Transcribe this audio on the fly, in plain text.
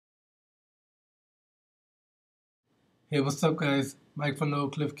Hey, what's up, guys? Mike from the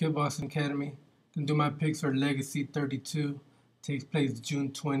Oak Cliff Kickboxing Academy. Gonna do my picks for Legacy 32. Takes place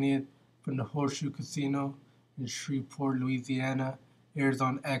June 20th from the Horseshoe Casino in Shreveport, Louisiana. Airs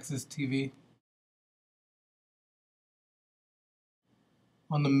on Access TV.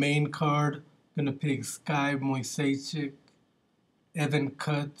 On the main card, gonna pick Sky Moiseichik, Evan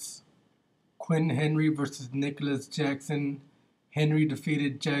Cutts, Quentin Henry versus Nicholas Jackson. Henry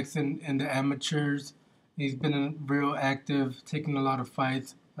defeated Jackson in the amateurs. He's been real active, taking a lot of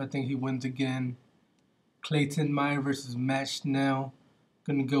fights. I think he wins again. Klayton versus Matt Schnell.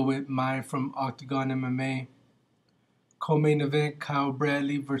 Gonna go with Mai from Octagon MMA. Co-main event, Kyle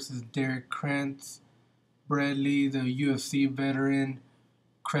Bradley versus Derrick Krantz. Bradley, the UFC veteran.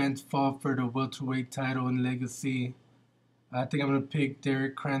 Krantz fought for the welterweight title in Legacy. I think I'm gonna pick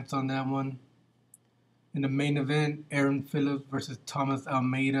Derrick Krantz on that one. In the main event, Aaron Phillips versus Thomas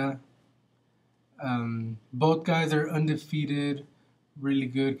Almeida. Both guys are undefeated, really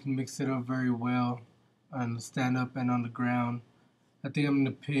good, can mix it up very well on the stand-up and on the ground. I think I'm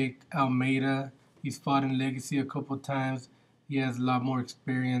going to pick Almeida. He's fought in Legacy a couple times. He has a lot more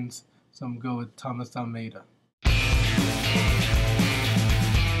experience, so I'm going to go with Thomas Almeida.